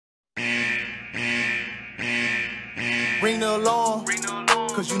Ring the alarm,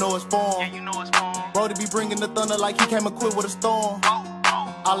 cause you know it's form. Brody be bringing the thunder like he came equipped with a storm.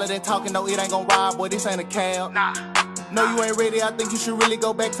 All of that talking, though, it ain't gon' ride, boy, this ain't a cab. No, you ain't ready, I think you should really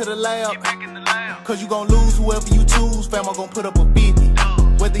go back to the lab. Cause you gon' lose whoever you choose, fam, I'm gon' put up a 50.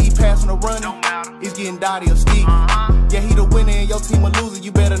 Whether he passing or running, it's getting dotty or sticky. Yeah, he the winner and your team a loser,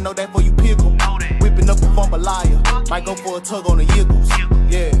 you better know that before you pick him. Whipping up a fumble-liar, might go for a tug on the yiggles.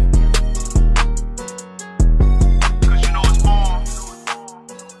 Yeah.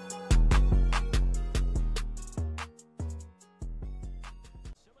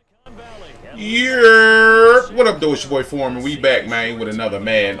 Yeah, what up, though? It's your boy Foreman. We back, man, with another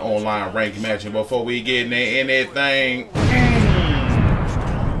Madden online ranking match. And before we get into anything,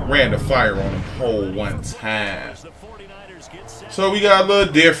 ran the fire on him whole one time. So we got a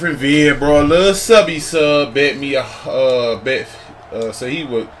little different vid, bro. A little subby sub bet me a so he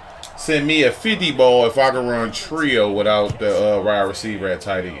would send me a 50 ball if I could run trio without the wide receiver at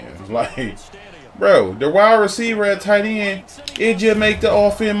tight end. Like, bro, the wide receiver at tight end, it just make the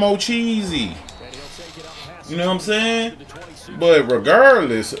offense more cheesy. You know what I'm saying? But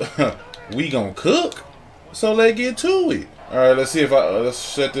regardless, we gonna cook. So let's get to it. All right, let's see if let's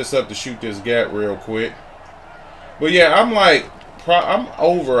set this up to shoot this gap real quick. But yeah, I'm like, I'm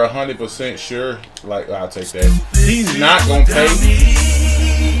over 100% sure. Like, I'll take that. He's not gonna pay.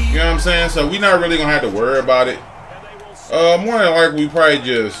 You know what I'm saying? So we not really gonna have to worry about it. More than likely, we probably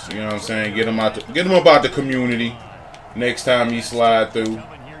just, you know what I'm saying, get him about the community next time he slide through.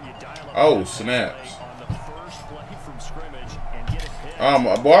 Oh, snaps.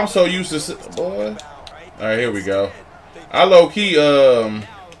 Boy, I'm so used to, boy. All right, here we go. I low-key,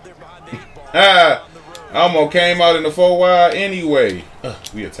 I almost came out in the 4 wide anyway.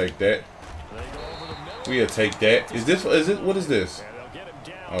 We'll take that. We'll take that. Is it, what is this?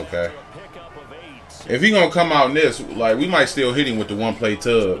 Okay. If he gonna come out in this, like, we might still hit him with the one-play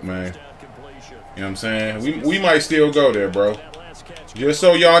tug, man. You know what I'm saying? We might still go there, bro. Just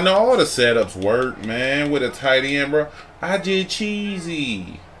so y'all know, all the setups work, man, with a tight end, bro. I did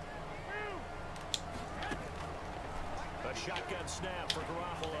cheesy.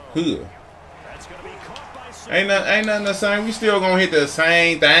 Huh. Ain't nothing the same. We still gonna hit the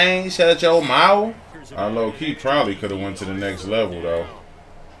same thing. Shut your mouth. I low-key probably could have went to the next level, though.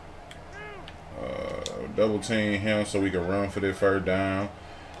 Double team him so we can run for the first down.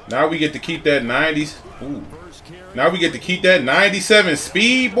 Now we get to keep that 90s. Ooh. Now we get to keep that 97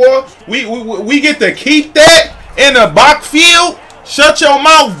 speed, boy. We get to keep that in the backfield. Shut your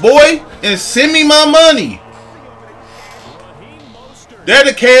mouth, boy, and send me my money. There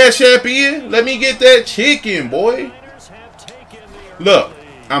the cash app is. Let me get that chicken, boy. Look,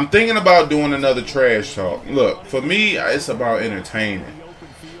 I'm thinking about doing another trash talk. Look, for me, it's about entertaining.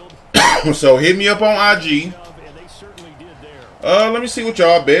 So hit me up on IG. Let me see what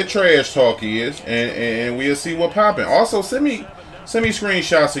y'all bet trash talk is, and we'll see what popping. Also, send me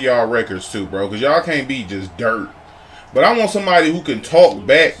screenshots of y'all records too, bro, because y'all can't be just dirt. But I want somebody who can talk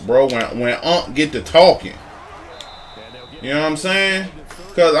back, bro, when get to talking. You know what I'm saying?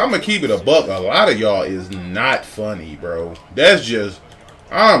 Because I'm going to keep it a buck. A lot of y'all is not funny, bro. That's just,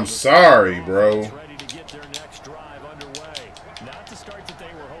 I'm sorry, bro.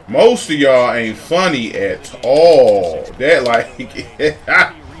 Most of y'all ain't funny at all. That, like, it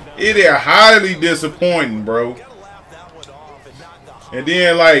is highly disappointing, bro. And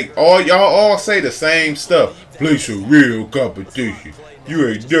then, like, y'all all say the same stuff. Play some real competition. You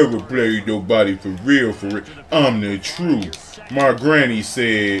ain't never played nobody for real, I'm the truth. My granny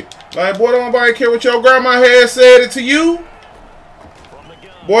said. Like, boy, don't nobody care what your grandma had said it to you.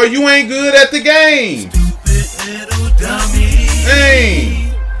 Boy, you ain't good at the game. Dang.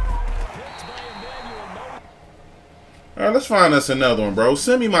 All right, let's find us another one, bro.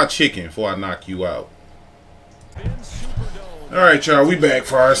 Send me my chicken before I knock you out. All right, y'all. We back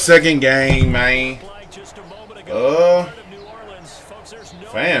for our second game, man.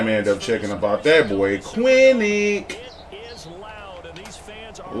 Fam ended up checking about that boy, Quinnick.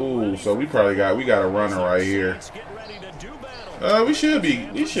 Ooh, so we got a runner right here. We should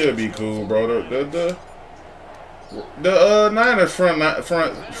be cool, bro. The Niners front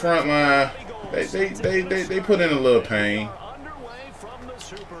line. They put in a little pain.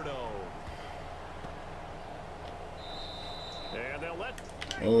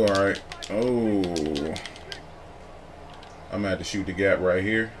 Oh, all right. Oh, I'm gonna have to shoot the gap right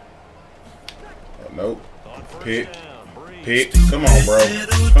here. Oh, nope. Pick. Come on, bro.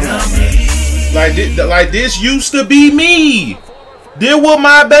 Come on, man. Like this used to be me. This was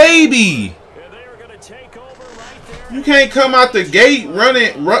my baby. You can't come out the gate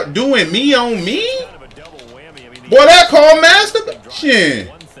doing me on me. Boy, that called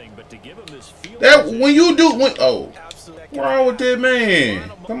masturbation. That when you do oh, what's wrong with that man?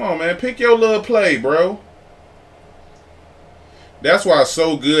 Come on, man, pick your little play, bro. That's why it's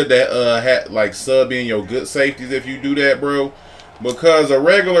so good that like sub in your good safeties if you do that, bro. Because a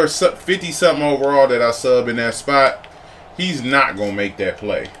regular 50-something overall that I sub in that spot, he's not gonna make that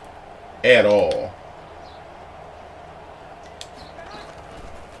play at all.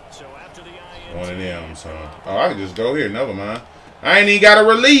 One of them, son. Oh, I can just go here. Never mind. I ain't even got a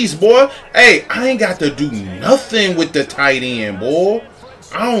release, boy. Hey, I ain't got to do nothing with the tight end, boy.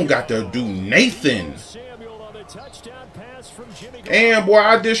 I don't got to do Nathan. And, boy,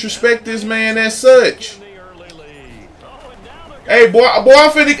 I disrespect this man as such. Hey, boy, I'm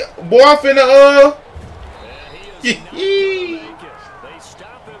finna,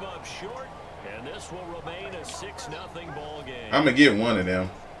 I'm gonna get one of them.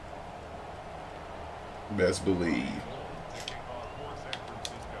 Best believe.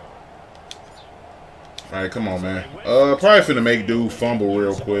 All right, come on, man. Probably finna make dude fumble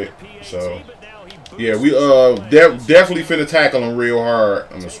real quick. So, yeah, we definitely finna tackle him real hard.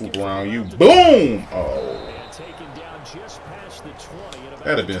 I'm gonna swoop around you. Boom! Oh,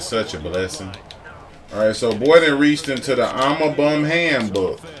 that'd have been such a blessing. All right, so boy then reached into the I'm a Bum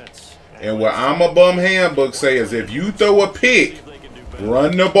handbook, and what I'm a Bum handbook say is if you throw a pick,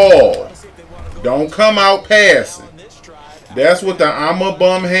 run the ball. Don't come out passing. That's what the I'm a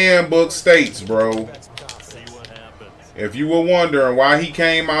Bum handbook states, bro. If you were wondering why he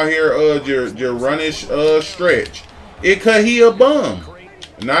came out here your runnish stretch, it cause he a bum.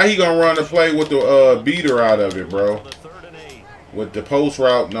 Now he gonna run the play with the beater out of it, bro. With the post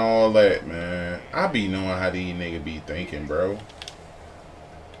route and all that, man. I be knowing how these niggas be thinking, bro.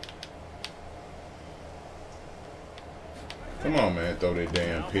 Come on, man, throw that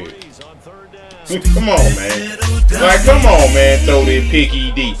damn pick. Come on, man. Like, come on, man, throw that pick,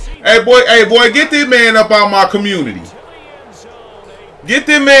 ED. Hey, boy, get this man up out my community. Get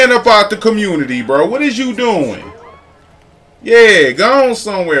this man up out the community, bro. What is you doing? Yeah, go on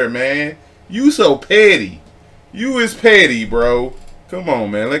somewhere, man. You so petty. You is petty, bro. Come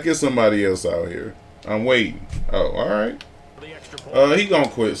on, man. Let's get somebody else out here. I'm waiting. Oh, all right. He gonna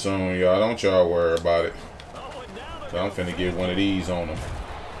quit soon, y'all. Don't y'all worry about it. So I'm finna get one of these on him.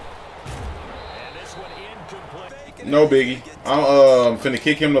 No biggie. I'm finna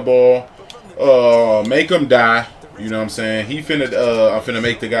kick him the ball. Make him die. You know what I'm saying? He finna. I'm finna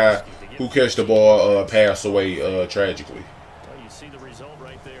make the guy who catch the ball pass away tragically.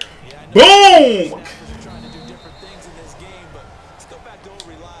 Boom!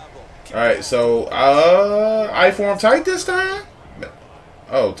 All right, so I form tight this time.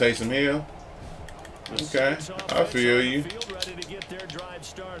 Oh, Taysom Hill. Okay, I feel you.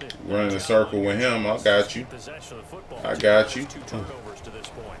 Running a circle with him. I got you. I got you.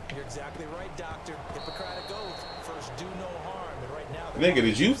 Nigga,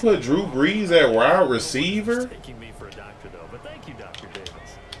 did you put Drew Brees at wide receiver?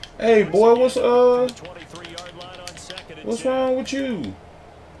 Hey, boy, what's wrong with you?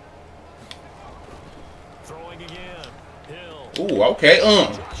 Ooh, okay,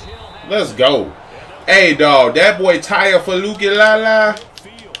 let's go. Hey, dog, that boy Taya Falukilala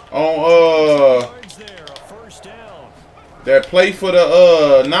on that play for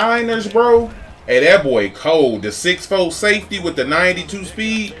the Niners, bro. Hey, that boy cold. The 6'4" safety with the 92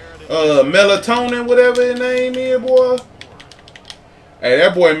 speed, Melatonin, whatever his name is, boy. Hey,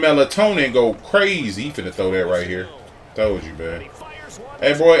 that boy Melatonin go crazy. He finna throw that right here. Told you, man.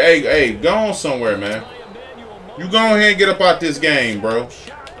 Hey, boy, hey, go on somewhere, man. You go ahead and get up out this game, bro.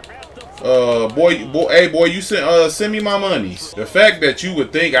 Boy, you send me my monies. The fact that you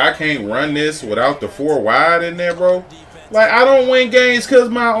would think I can't run this without the 4 wide in there, bro. Like, I don't win games because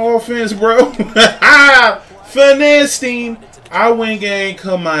my offense, bro. Finesse team. I win game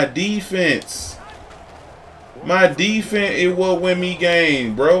because my defense. My defense is what win me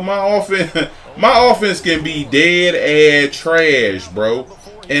game, bro. My offense can be dead ass trash, bro.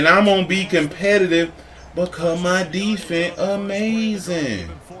 And I'm going to be competitive because my defense amazing.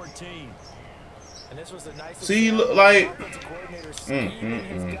 See, look, like,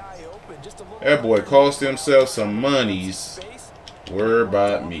 that boy cost himself some monies. Worry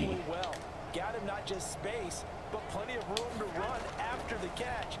about me.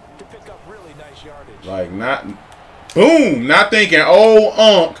 Like, boom, not thinking old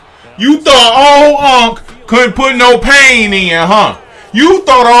Unc. You thought old Unc couldn't put no pain in, huh? You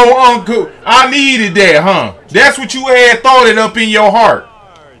thought old Unc could, I needed that, huh? That's what you had thought it up in your heart.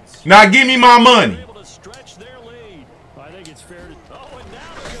 Now give me my money.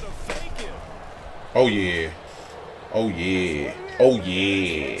 Oh, yeah. Oh, yeah. Oh,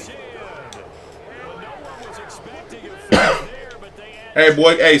 yeah. Hey,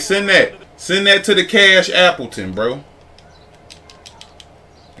 boy. Hey, send that. Send that to the Cash Appleton, bro.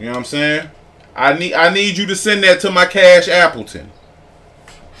 You know what I'm saying? I need you to send that to my Cash Appleton.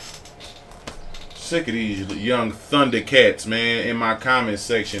 Sick of these young Thundercats, man, in my comment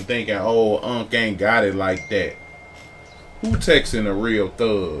section thinking, oh, Unc ain't got it like that. Who texting a real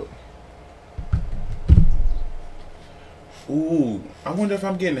thug? Ooh, I wonder if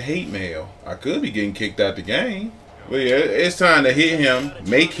I'm getting hate mail. I could be getting kicked out the game. Well, yeah, it's time to hit him,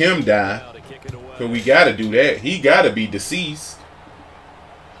 make him die. Because we got to do that. He got to be deceased.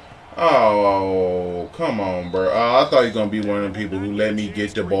 Oh, come on, bro. I thought he was going to be one of the people who let me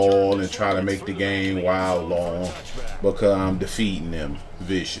get the ball and try to make the game wild long because I'm defeating them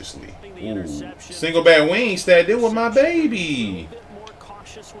viciously. Ooh, single back wing stat. This was my baby.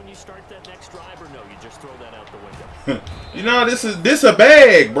 You know, this a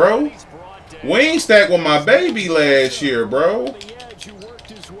bag, bro. Wing stack with my baby last year, bro.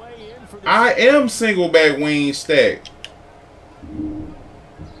 I am single back wing stack.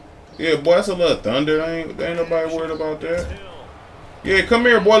 Yeah, boy, that's a little thunder. Ain't nobody worried about that. Yeah, come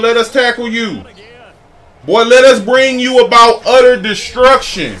here, boy. Let us tackle you. Boy, let us bring you about utter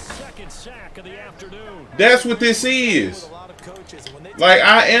destruction. That's what this is. Like,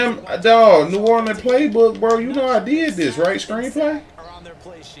 I am, dog, New Orleans playbook, bro. You know I did this, right? Screenplay?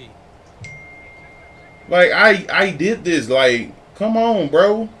 Like, I did this. Like, come on,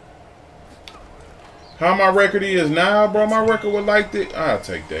 bro. How my record is now, bro? My record was like that. I'll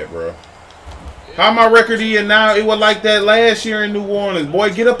take that, bro. How my record is now, it was like that last year in New Orleans.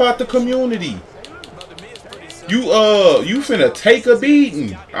 Boy, get up out the community. You finna take a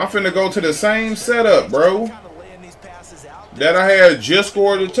beating. I'm finna go to the same setup, bro. That I had just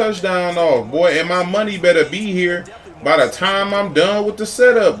scored a touchdown off, boy. And my money better be here by the time I'm done with the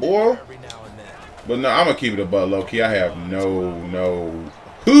setup, boy. But no, I'm gonna keep it a butt low key. I have no.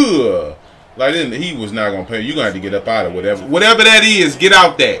 Like, he was not going to pay. You're going to have to get up out of whatever that is, get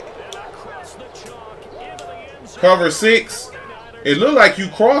out that. Cover 6. It look like you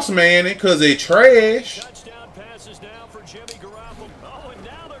cross-manning because they trash.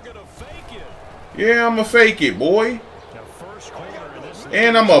 Yeah, I'm going to fake it, boy.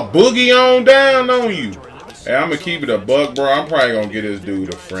 And I'm going to boogie on down on you. Hey, I'm going to keep it a buck, bro. I'm probably going to get this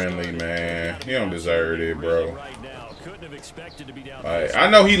dude a friendly, man. He don't deserve it, bro. Like, I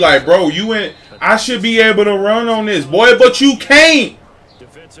know he like, bro, I should be able to run on this, boy, but you can't.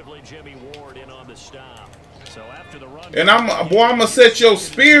 And I'm gonna set your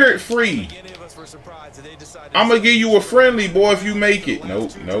spirit free. I'm gonna give you a friendly, boy, if you make it.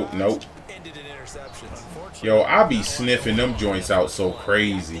 Nope. Yo, I be sniffing them joints out so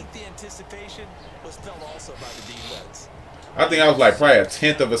crazy. I think I was like probably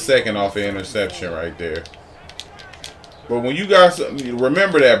 1/10 of a second off an interception right there. But when you guys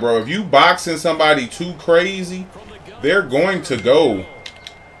remember that, bro, if you boxing somebody too crazy, they're going to go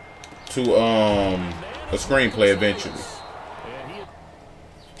to a screenplay eventually.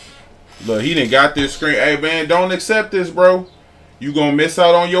 Look, he done got this screen. Hey, man, don't accept this, bro. You gonna miss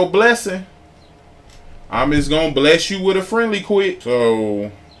out on your blessing. I'm just gonna bless you with a friendly quick.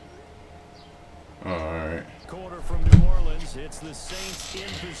 So, all right. It's the Saints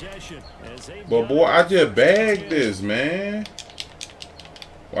in possession. But boy, I just bagged this, man.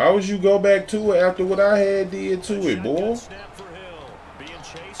 Why would you go back to it after what I had did to it, boy?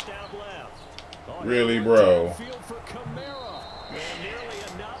 Really, bro?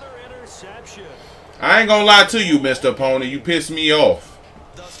 I ain't gonna lie to you, Mr. Opponent. You pissed me off.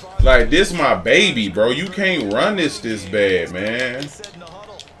 Like, this my baby, bro. You can't run this bad, man.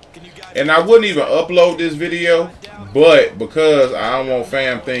 And I wouldn't even upload this video, but because I don't want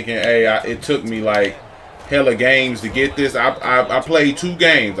fam thinking, hey, it took me like hella games to get this. I played 2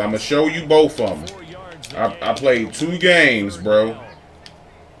 games. I'm gonna show you both of them. I played 2 games, bro.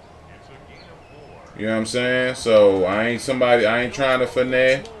 You know what I'm saying? So I ain't trying to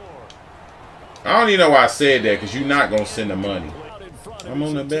finesse. I don't even know why I said that, because you're not gonna send the money. I'm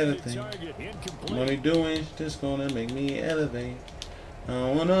on a better thing. Money doing just gonna make me elevate. I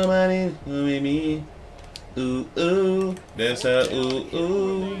don't want nobody with me. Ooh, ooh. That's how ooh,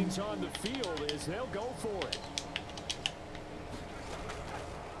 ooh.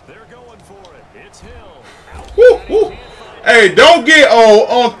 Woo, woo. Hey, don't get old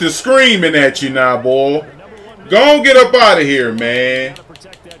Unc to screaming at you now, boy. Go on, get up out of here, man.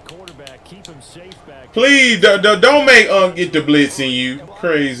 Please, don't make Unc get the blitz in you.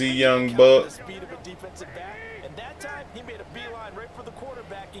 Crazy young buck.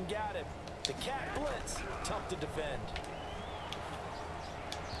 The cat blitz, tough to defend.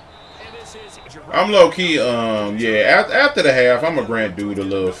 I'm low key, yeah. After the half, I'm gonna grant dude a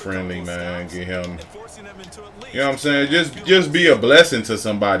little friendly, man. Get him, you know what I'm saying? Just be a blessing to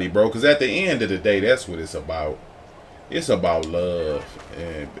somebody, bro. Cause at the end of the day, that's what it's about. It's about love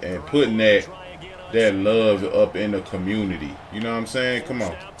and putting that love up in the community. You know what I'm saying? Come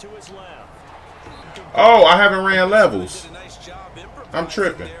on. Oh, I haven't ran levels. I'm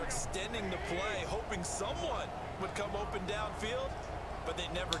tripping.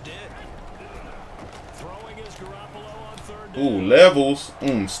 Ooh, levels.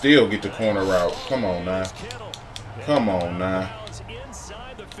 Still get the corner route. Come on now. Come on now.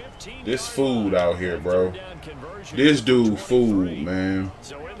 This food out here, bro. This dude food, man.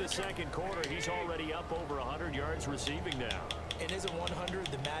 So in the second quarter, he's already up over 100 yards receiving now. And isn't 100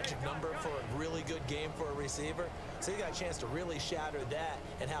 the magic number for a really good game for a receiver? So he got a chance to really shatter that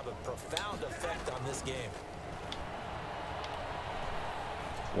and have a profound effect on this game.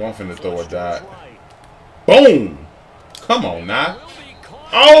 One finna throw a dot. Boom! Come on now.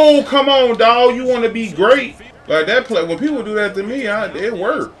 Oh, come on, dog. You want to be great. Like that play. When people do that to me, it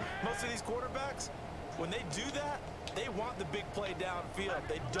worked. Most of these quarterbacks, when they do that, they want the big play downfield.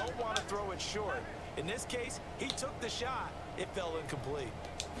 They don't want to throw it short. In this case, he took the shot. It fell incomplete.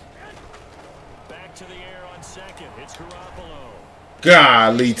 Back to the air on second. It's Garoppolo.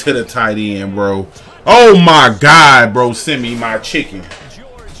 Golly, to the tight end, bro. Oh my God, bro. Send me my chicken.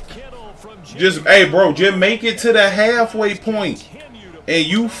 Just, hey, bro, just make it to the halfway point, and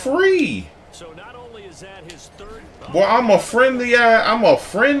you free. So not only is that his third. Boy, I'm a friendly. I'm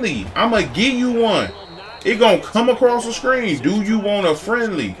gonna give you one. It gonna come across the screen. Do you want a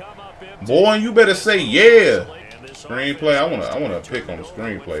friendly? Boy, you better say yeah. Screenplay. I wanna pick on the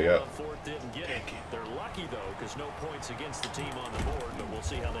screenplay. Yeah. They're lucky though, because no points against the team on the board, but we'll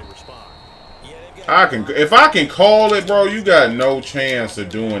see how they respond. If I can call it, bro, you got no chance of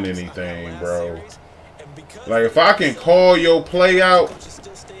doing anything, bro. Like if I can call your play out.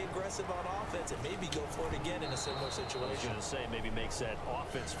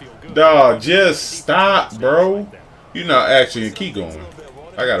 Dog, just stop, bro. You know, actually, keep going.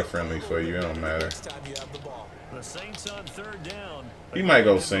 I got a friendly for you. It don't matter. He might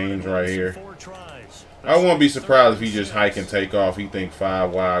go seams right here. I won't be surprised if he just hike and take off. He think 5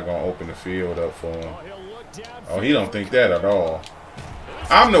 wide gonna open the field up for him. Oh, he don't think that at all.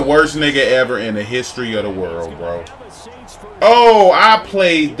 I'm the worst nigga ever in the history of the world, bro. Oh, I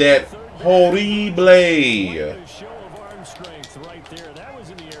played that horrible.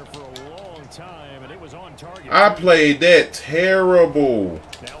 I played that terrible.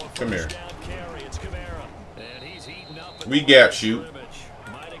 Come here. We gap shoot.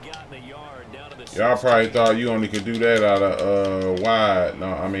 Y'all probably thought you only could do that out of wide. No,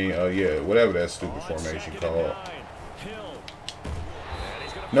 I mean, yeah, whatever that stupid formation called.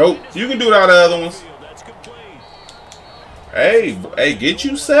 Nope, you can do it out of other ones. Hey, get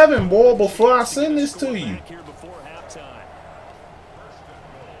you 7, boy, before I send this to you.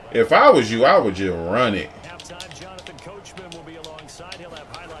 If I was you, I would just run it.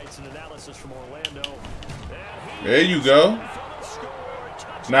 There you go.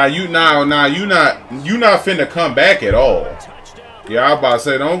 Now you not finna come back at all. Yeah, I was about to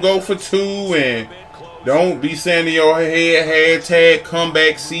say don't go for 2 and don't be saying to your head hashtag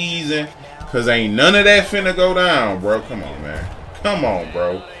comeback season, cause ain't none of that finna go down, bro. Come on, man. Come on,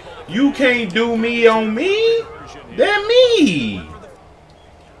 bro. You can't do me on me. That me.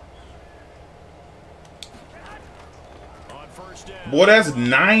 Boy, that's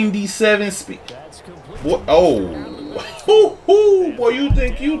 97 speed. Boy, boy, you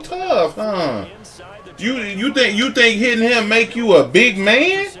think you tough, huh? You think hitting him make you a big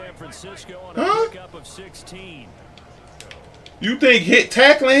man? Huh? You think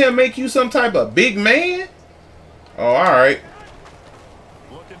tackling him make you some type of big man? Oh, all right.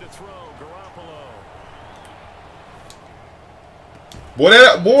 Boy.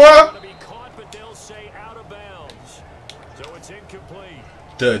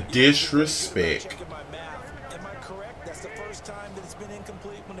 The disrespect. Am I correct? That's the first time that it's been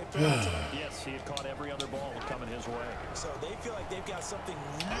incomplete when they Yes, he had caught every other ball coming his way. So they feel like they've got something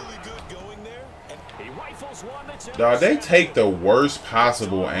really good going there. And he rifles one that's dog, they take the worst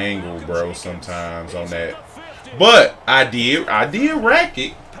possible angle, bro, sometimes on that. But I did rack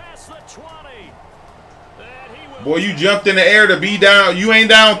it. Boy, you jumped in the air to be down. You ain't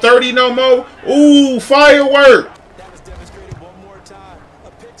down 30 no more. Ooh, firework.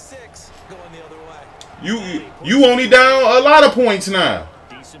 You only down a lot of points now.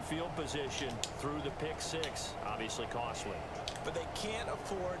 Decent field position through the pick 6, obviously costly. But they can't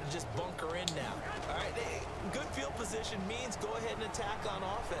afford to just bunker in now. All right, good field position means go ahead and attack on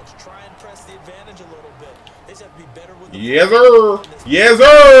offense. Try and press the advantage a little bit. They just have to be better with the yes, sir. Yes,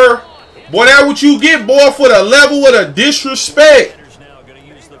 sir. Boy, that what you get, boy, for the level of the disrespect.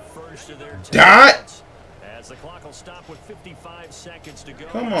 Dot. As the clock will stop with 55 seconds to go.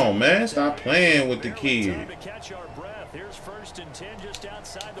 Come on, man. Stop playing with the kid. Time to catch our breath. Here's 1st and 10 just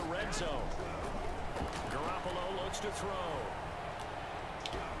outside the red zone. Garoppolo looks to throw.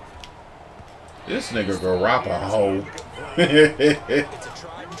 This nigga Garoppolo. It's a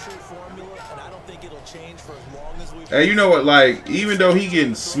tried and true formula, and I don't think it'll change for as long as we. Hey, you know what? Like, even though he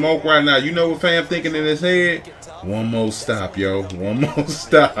getting smoked right now, you know what fam thinking in his head? One more stop, yo. One more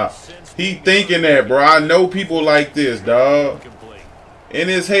stop. He thinking that, bro. I know people like this, dog. In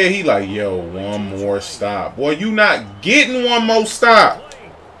his head, he like, yo, one more stop. Boy, you not getting one more stop.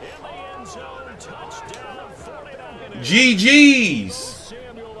 GG's.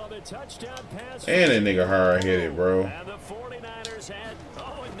 And that nigga hard-headed, bro. And the 49ers had,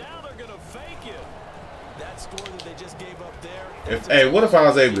 and now they're going to fake it. That score that they just gave up there. Hey, what if I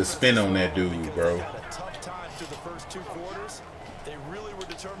was able to spin on that dude, bro? Had a tough time through the first 2 quarters. They really were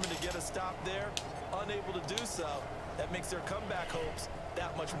determined to get a stop there. Unable to do so. That makes their comeback hopes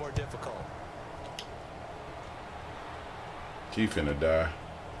that much more difficult. He finna die.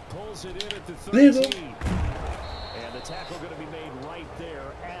 Pulls it in at the 13. And the tackle going to be made right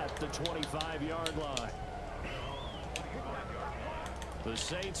there at the 25-yard line. The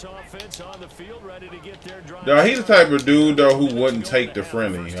Saints offense on the field ready to get their drive. Dog, he's the type of dude, though, who wouldn't take the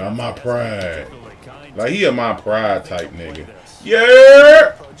friendly. I'm my pride. Like, he a my pride type nigga.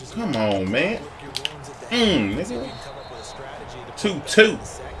 Yeah! Come on, man. Nigga. 2-2.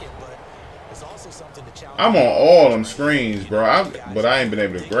 I'm on all them screens, bro. But I ain't been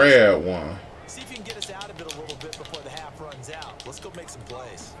able to grab one. See if you can get us out of it a little bit before the half runs out. Let's go make some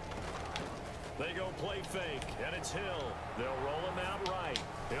plays. They go play fake, and it's Hill. They'll roll him out right.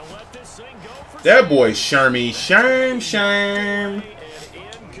 They'll let this thing go for that boy Shermy.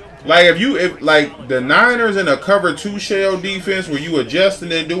 Like if like the Niners in a cover 2 shell defense where you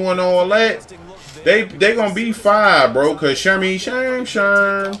adjusting and doing all that, they gonna be 5, bro. Cause Sherm.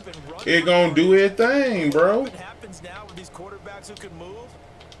 It gonna do its thing, bro. What happens now with these quarterbacks who can move?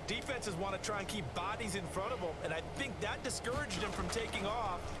 Defenses want to try and keep bodies in front of them, and I think that discouraged him from taking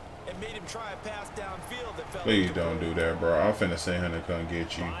off and made him try a pass downfield that fell. Please don't do that, bro. I'm finna send him to come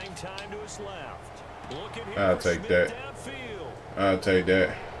get you. I'll take that. I'll take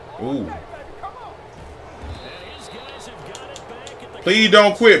that. Ooh. Please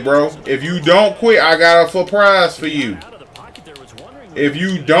don't quit, bro. If you don't quit, I got a surprise for you. If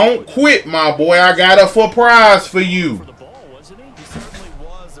you don't quit, my boy, I got a surprise for you. He certainly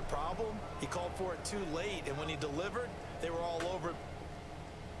was the problem. He called for it too late, and when he delivered, they were all over it.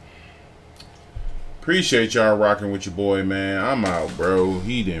 Appreciate y'all rocking with your boy, man. I'm out, bro.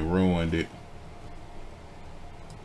 He done ruined it.